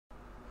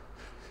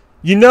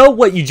You know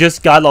what you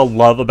just gotta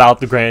love about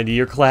the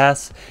Grenadier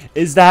class?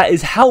 Is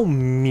how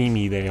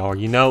memey they are,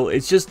 you know?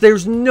 It's just,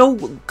 there's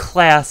no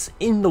class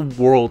in the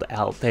world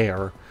out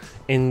there,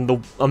 in the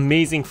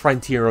amazing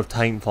frontier of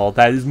Titanfall,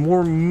 that is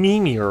more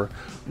memeier,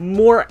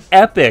 more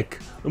epic,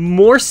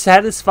 more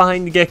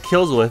satisfying to get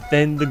kills with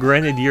than the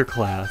Grenadier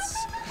class.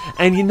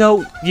 And you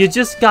know, you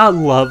just gotta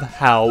love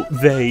how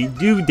they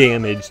do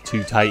damage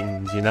to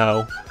Titans, you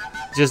know?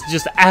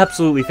 Just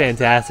absolutely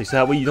fantastic, so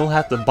that way you don't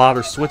have to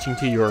bother switching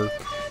to your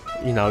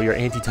your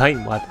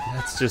anti-Titan weapon.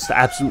 That's just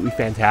absolutely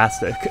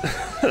fantastic.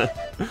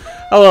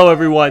 Hello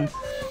everyone,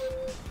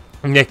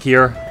 Nick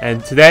here,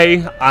 and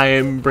today I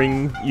am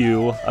bringing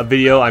you a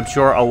video. I'm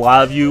sure a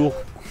lot of you,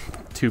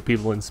 two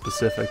people in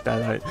specific,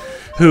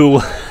 who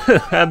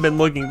have been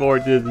looking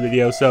forward to this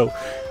video. So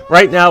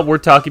right now we're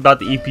talking about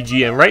the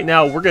EPG, and right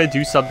now we're going to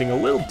do something a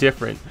little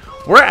different.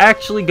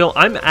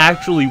 I'm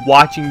actually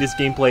watching this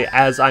gameplay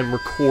as I'm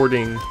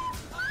recording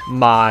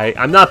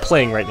I'm not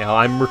playing right now.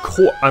 I'm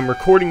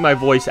recording my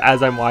voice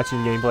as I'm watching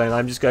gameplay, and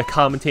I'm just gonna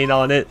commentate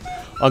on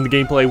the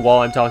gameplay while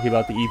I'm talking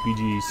about the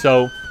EPG.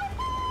 So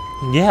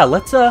yeah,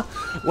 let's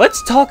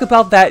talk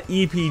about that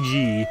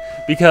EPG,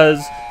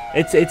 because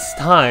it's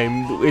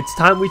time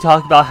we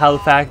talk about how the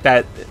fact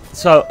that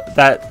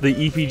the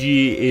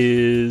EPG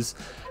is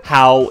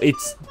how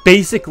it's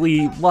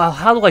basically, well,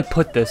 how do I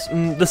put this?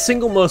 The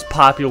single most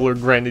popular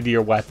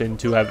Grenadier weapon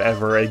to have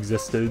ever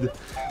existed.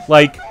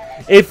 Like,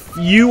 if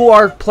you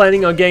are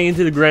planning on getting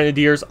into the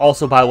Grenadiers,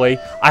 also, by the way,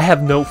 I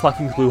have no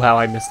fucking clue how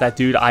I missed that,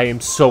 dude. I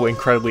am so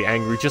incredibly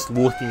angry just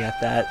looking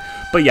at that.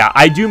 But yeah,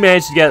 I do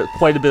manage to get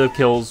quite a bit of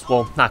kills.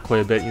 Well, not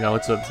quite a bit, you know,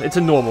 it's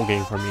a normal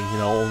game for me, you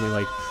know, only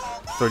like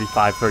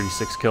 35,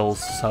 36 kills,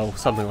 so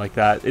something like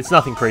that. It's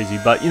nothing crazy,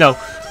 but, you know,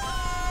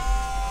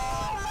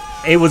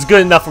 it was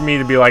good enough for me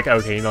to be like,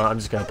 okay, you know, I'm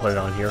just gonna put it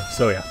on here.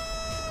 So yeah,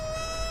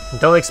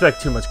 don't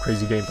expect too much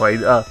crazy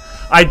gameplay.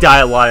 I die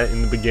a lot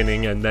in the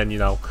beginning, and then, you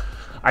know,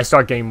 I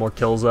start getting more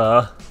kills,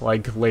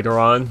 like, later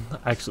on.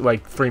 Actually,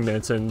 like, 3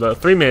 minutes in.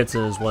 3 minutes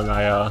in is when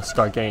I,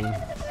 start getting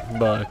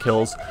the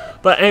kills.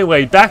 But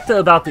anyway, back to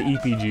about the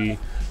EPG.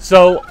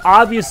 So,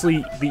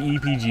 obviously, the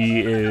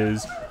EPG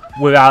is,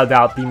 without a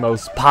doubt, the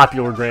most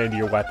popular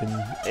Grenadier weapon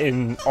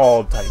in all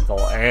of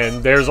Titanfall.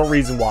 And there's a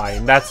reason why,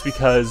 and that's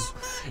because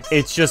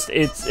it's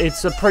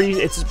a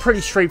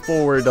pretty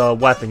straightforward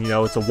weapon. You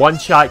know, it's a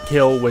one-shot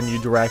kill when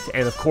you direct,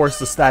 and of course,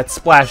 that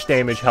splash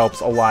damage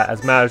helps a lot.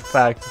 As a matter of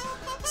fact,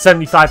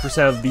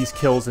 75% of these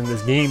kills in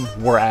this game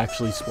were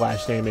actually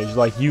splash damage.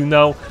 Like, you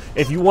know,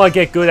 if you want to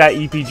get good at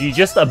EPG,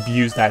 just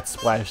abuse that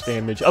splash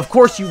damage. Of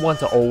course, you want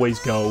to always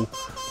go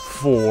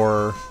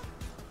for,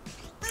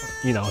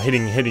 you know,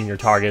 hitting your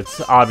targets.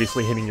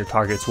 Obviously, hitting your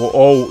targets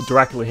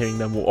directly hitting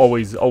them will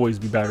always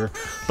be better.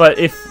 But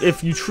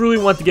if you truly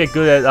want to get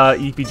good at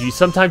EPG,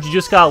 sometimes you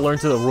just gotta learn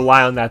to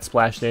rely on that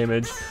splash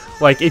damage.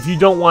 Like, if you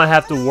don't want to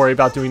have to worry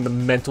about doing the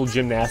mental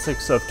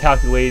gymnastics of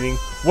calculating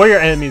where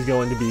your enemy is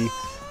going to be,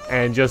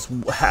 and just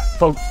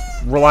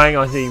relying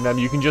on hitting them,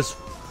 you can just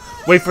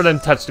wait for them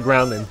to touch the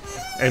ground,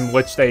 and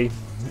which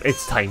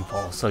it's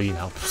Titanfall, so, you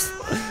know,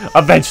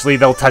 eventually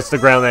they'll touch the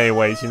ground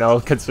anyways, you know,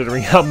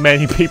 considering how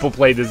many people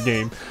play this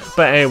game.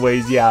 But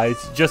anyways, yeah,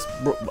 it's just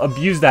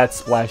abuse that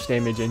splash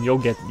damage, and you'll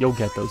get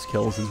those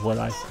kills, is what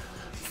I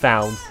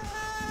found.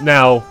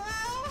 Now,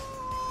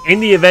 in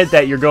the event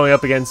that you're going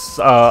up against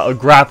a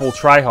grapple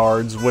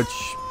tryhards, which,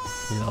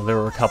 you know, there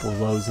were a couple of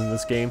those in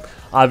this game.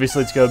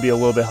 Obviously, it's going to be a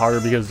little bit harder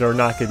because they're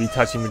not going to be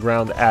touching the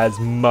ground as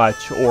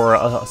much, or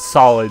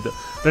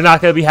they're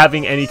not going to be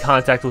having any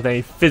contact with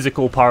any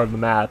physical part of the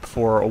map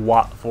for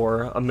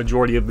a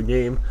majority of the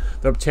game.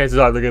 The chances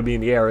are they're going to be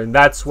in the air, and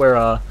that's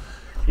where,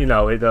 you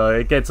know,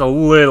 it gets a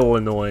little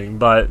annoying.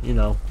 But, you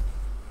know,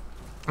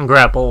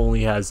 grapple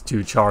only has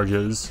 2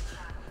 charges.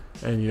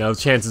 And, you know,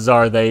 chances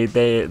are they're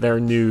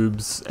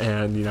noobs,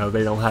 and, you know,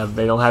 they don't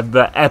have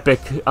the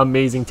epic,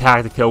 amazing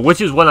tactic kill, which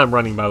is what I'm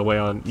running, by the way,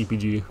 on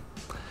EPG.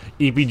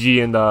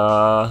 EPG and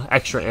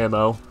extra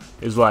ammo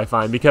is what I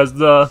find, because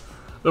the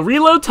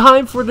reload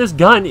time for this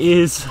gun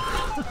is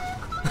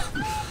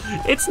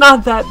it's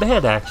not that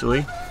bad,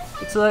 actually.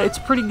 It's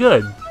pretty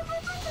good.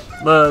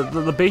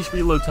 The base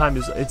reload time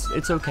is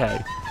it's okay.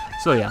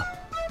 So yeah.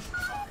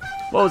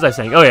 What was I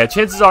saying? Oh yeah,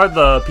 chances are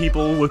the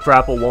people with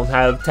grapple won't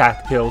have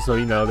tactic kills, so,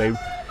 you know,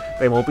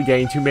 they won't be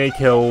getting too many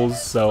kills,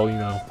 so, you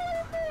know,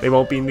 they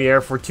won't be in the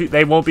air for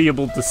they won't be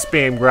able to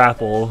spam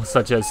grapple,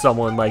 such as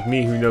someone like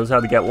me who knows how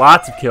to get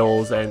lots of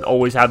kills and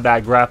always have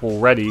that grapple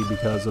ready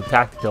because of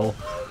tactical.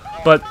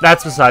 But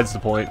that's besides the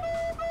point.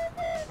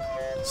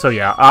 So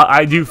yeah,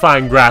 I do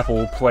find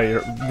grapple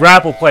players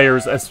grapple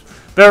players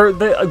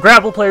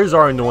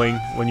are annoying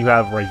when you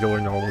have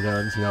regular normal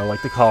guns, you know,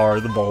 like the car,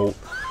 the bolt,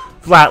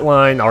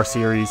 flatline,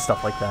 R-series,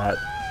 stuff like that.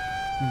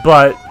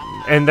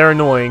 And they're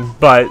annoying,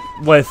 but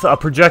with a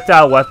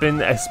projectile weapon,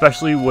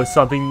 especially with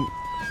something,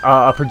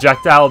 a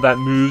projectile that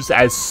moves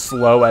as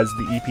slow as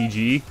the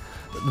EPG,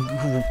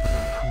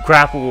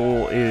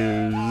 grapple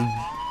is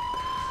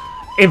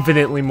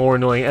infinitely more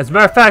annoying. As a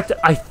matter of fact,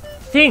 I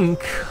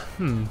think,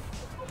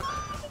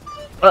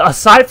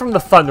 aside from the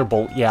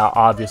Thunderbolt, yeah,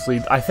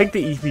 obviously, I think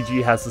the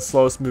EPG has the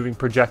slowest moving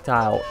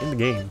projectile in the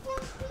game.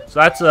 So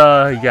that's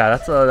yeah,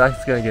 that's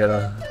gonna get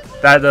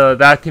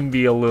that can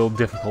be a little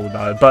difficult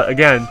about it. But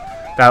again,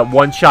 that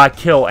one-shot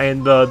kill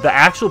and the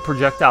actual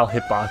projectile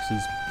hitbox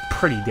is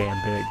pretty damn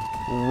big,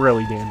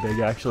 really damn big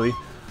actually.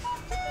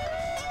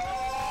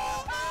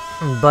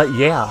 But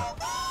yeah,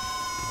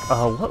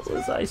 what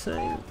was I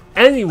saying?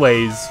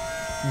 Anyways,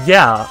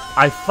 yeah,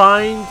 I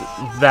find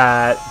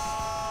that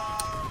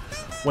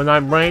when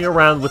I'm running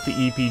around with the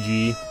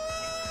EPG,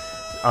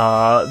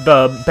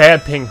 the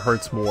bad ping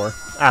hurts more.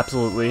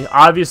 Absolutely.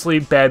 Obviously,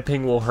 bad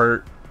ping will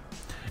hurt.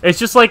 It's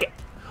just like,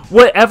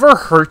 whatever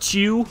hurts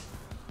you,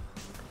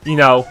 you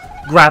know,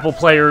 grapple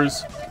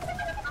players,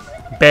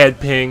 bad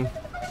ping,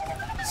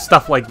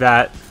 stuff like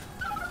that.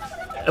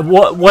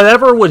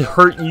 Whatever would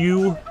hurt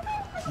you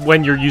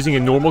when you're using a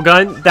normal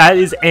gun, that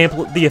is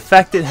the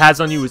effect it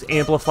has on you is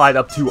amplified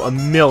up to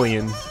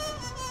 1,000,000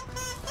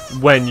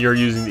 when you're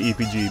using the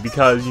EPG,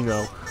 because, you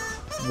know,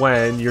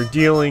 when you're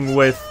dealing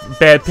with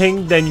bad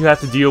ping, then you have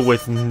to deal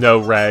with no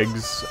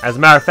regs. As a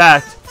matter of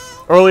fact,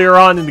 earlier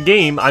on in the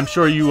game, I'm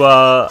sure you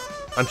all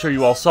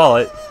saw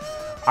it,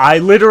 I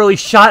literally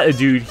shot a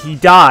dude, he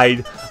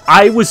died,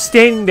 I was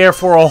standing there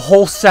for a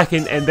whole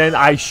second, and then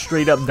I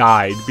straight up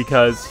died,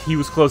 because he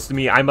was close to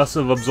me. I must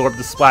have absorbed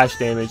the splash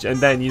damage, and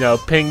then, you know,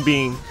 ping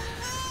being,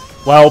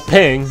 well,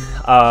 ping,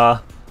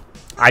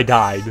 I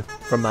died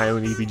from my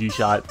own EPG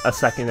shot a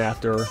second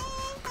after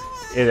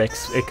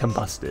it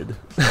combusted.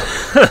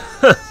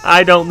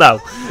 I don't know.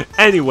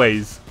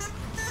 Anyways,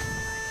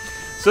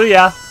 so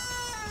yeah,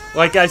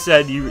 like I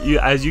said,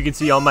 as you can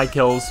see on my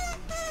kills,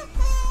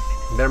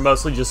 they're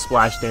mostly just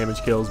splash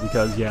damage kills,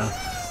 because yeah,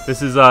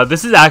 this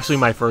is actually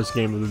my first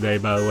game of the day,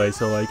 by the way.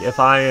 So like, if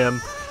I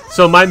am,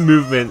 so my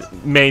movement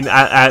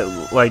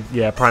like,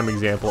 yeah, prime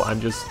example, I'm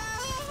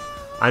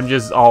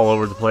just all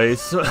over the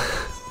place.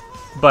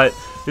 But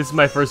this is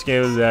my first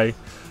game of the day,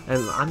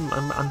 and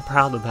I'm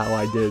proud of how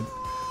I did.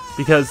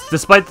 Because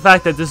despite the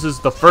fact that this is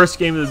the first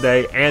game of the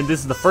day, and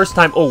this is the first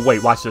time, oh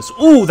wait, watch this.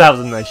 Ooh, that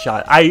was a nice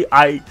shot.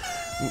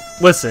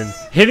 Listen,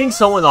 hitting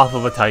someone off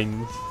of a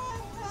Titan,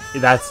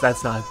 that's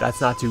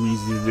not too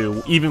easy to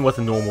do, even with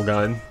a normal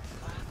gun.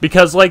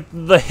 Because like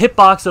the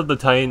hitbox of the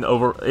Titan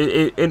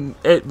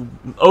it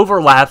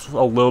overlaps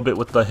a little bit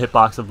with the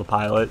hitbox of the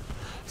pilot,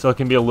 so it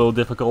can be a little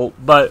difficult.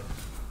 But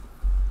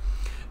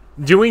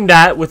doing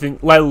that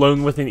let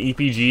alone with an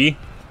EPG.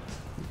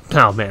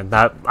 Oh man,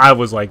 that I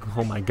was like,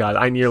 oh my god,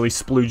 I nearly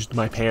splooged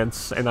my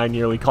pants, and I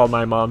nearly called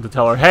my mom to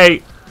tell her,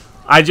 hey,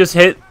 I just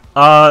hit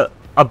a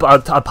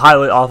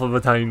pilot off of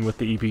a Titan with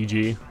the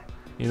EPG.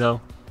 You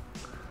know,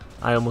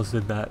 I almost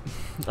did that.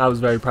 I was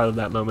very proud of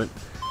that moment.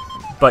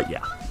 But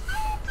yeah,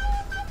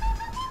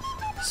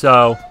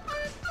 so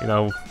you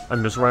know,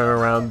 I'm just running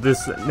around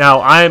this now.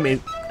 I am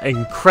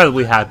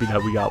incredibly happy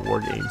that we got War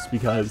Games,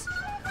 because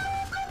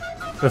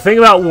the thing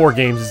about War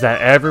Games is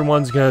that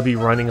everyone's gonna be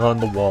running on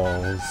the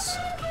walls.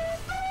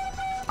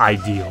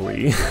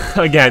 Ideally.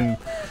 Again,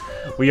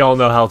 we all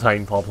know how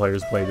Titanfall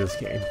players play this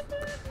game.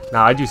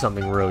 Now, I do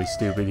something really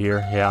stupid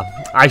here. Yeah,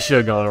 I should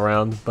have gone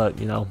around, but,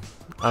 you know,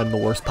 I'm the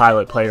worst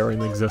pilot player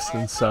in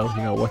existence, so,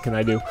 you know, what can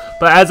I do?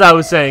 But as I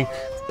was saying,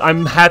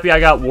 I'm happy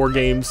I got War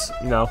Games,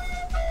 you know.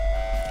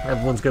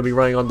 Everyone's going to be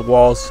running on the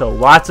walls, so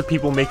lots of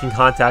people making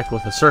contact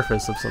with a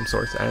surface of some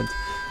sort, and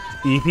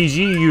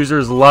EPG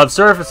users love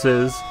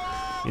surfaces,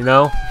 you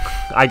know.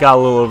 I got a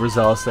little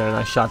overzealous there, and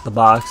I shot the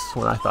box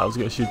when I thought I was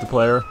going to shoot the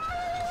player.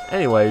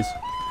 Anyways,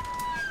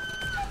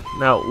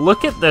 now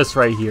look at this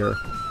right here.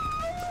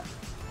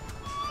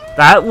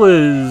 That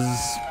was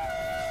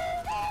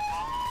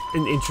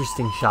an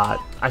interesting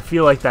shot. I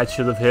feel like that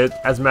should have hit.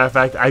 As a matter of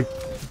fact, I'm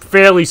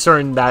fairly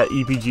certain that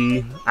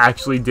EPG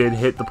actually did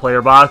hit the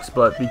player box,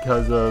 but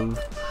because of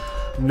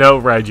no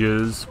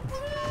regs,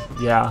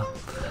 yeah.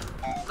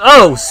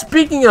 Oh,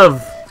 speaking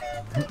of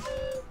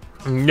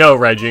no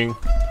regging,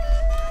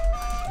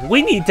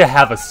 we need to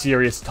have a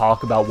serious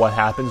talk about what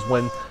happens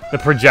when the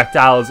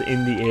projectile is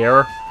in the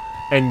air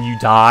and you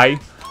die,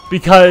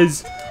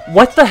 because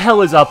what the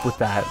hell is up with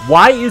that?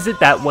 Why is it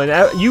that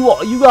whenever you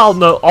all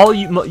know, all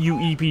you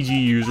EPG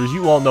users,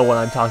 you all know what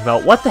I'm talking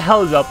about. What the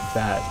hell is up with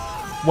that?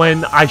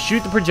 When I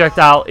shoot the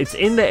projectile, it's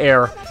in the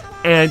air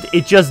and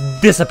it just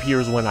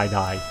disappears when I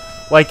die.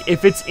 Like,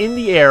 if it's in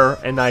the air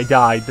and I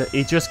die,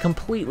 it just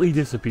completely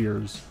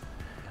disappears.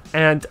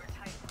 And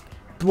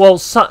well,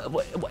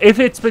 if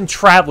it's been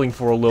traveling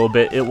for a little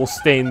bit, it will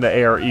stay in the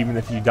air even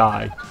if you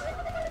die.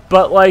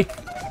 But like,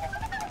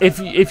 if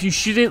you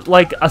shoot it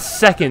like a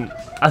second,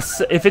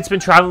 if it's been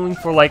traveling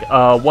for like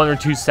 1 or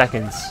 2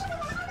 seconds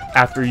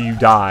after you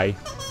die,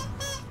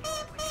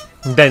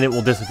 then it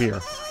will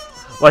disappear.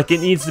 Like, it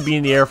needs to be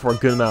in the air for a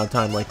good amount of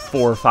time, like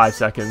 4 or 5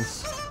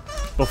 seconds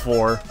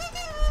before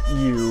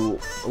you,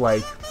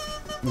 like,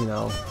 you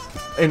know,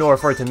 in order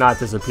for it to not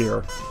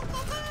disappear,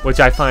 which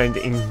I find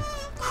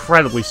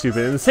incredibly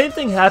stupid. And the same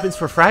thing happens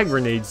for frag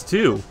grenades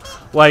too.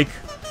 Like,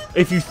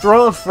 if you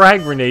throw a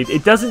frag grenade,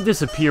 it doesn't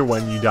disappear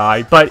when you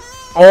die, but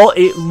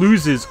it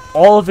loses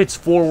all of its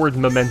forward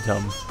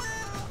momentum.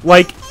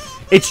 Like,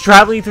 it's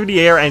traveling through the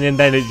air and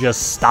then it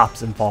just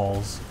stops and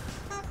falls.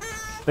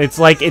 It's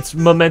like its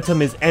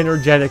momentum is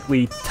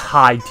energetically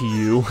tied to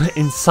you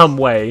in some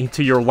way,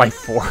 to your life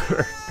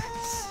force.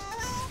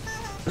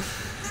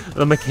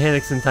 The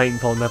mechanics in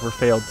Titanfall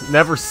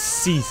never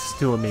cease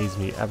to amaze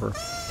me, ever.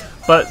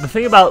 But the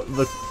thing about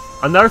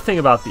another thing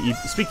about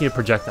speaking of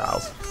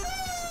projectiles,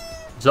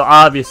 so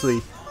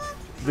obviously,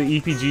 the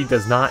EPG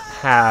does not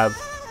have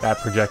that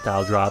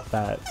projectile drop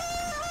that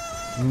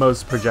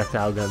most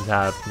projectile guns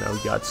have. You know,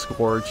 you got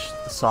Scorch,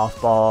 the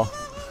softball.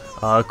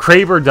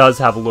 Kraber does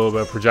have a little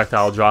bit of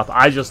projectile drop.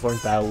 I just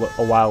learned that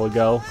a while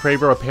ago.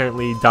 Kraber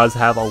apparently does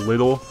have a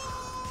little,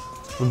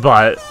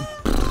 but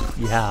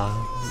yeah,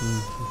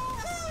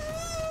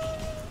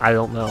 I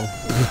don't know.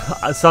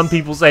 Some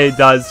people say it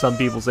does, some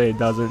people say it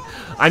doesn't.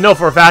 I know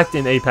for a fact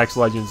in Apex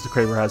Legends, the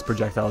Kraber has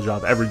projectile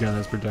drop. Every gun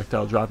has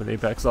projectile drop in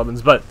Apex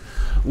Legends, but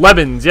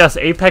Lemons, yes,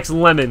 Apex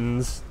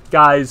Lemons.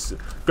 Guys,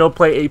 go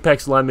play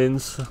Apex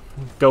Lemons.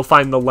 Go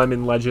find the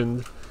Lemon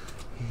Legend.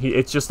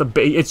 It's just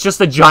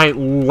a giant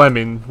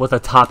lemon with a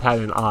top hat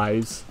and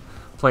eyes.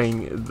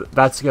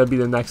 That's gonna be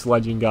the next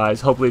legend,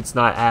 guys. Hopefully it's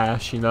not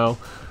Ash, you know.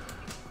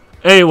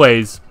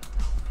 Anyways,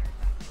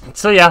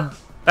 so yeah,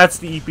 that's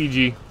the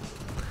EPG.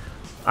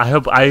 I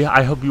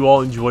hope you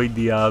all enjoyed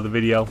the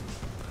video.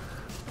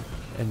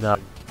 And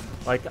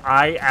like,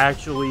 I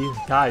actually,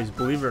 guys,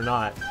 believe it or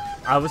not,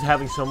 I was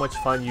having so much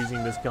fun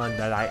using this gun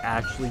that I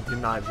actually did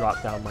not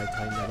drop down my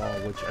time at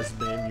all, which, as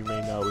many of you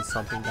may know, is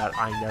something that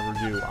I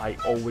never do. I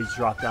always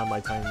drop down my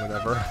time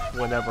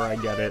whenever I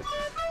get it.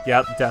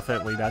 Yep,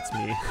 definitely, that's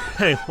me.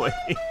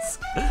 Anyways,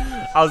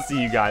 I'll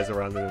see you guys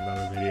around in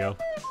another video.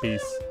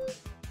 Peace.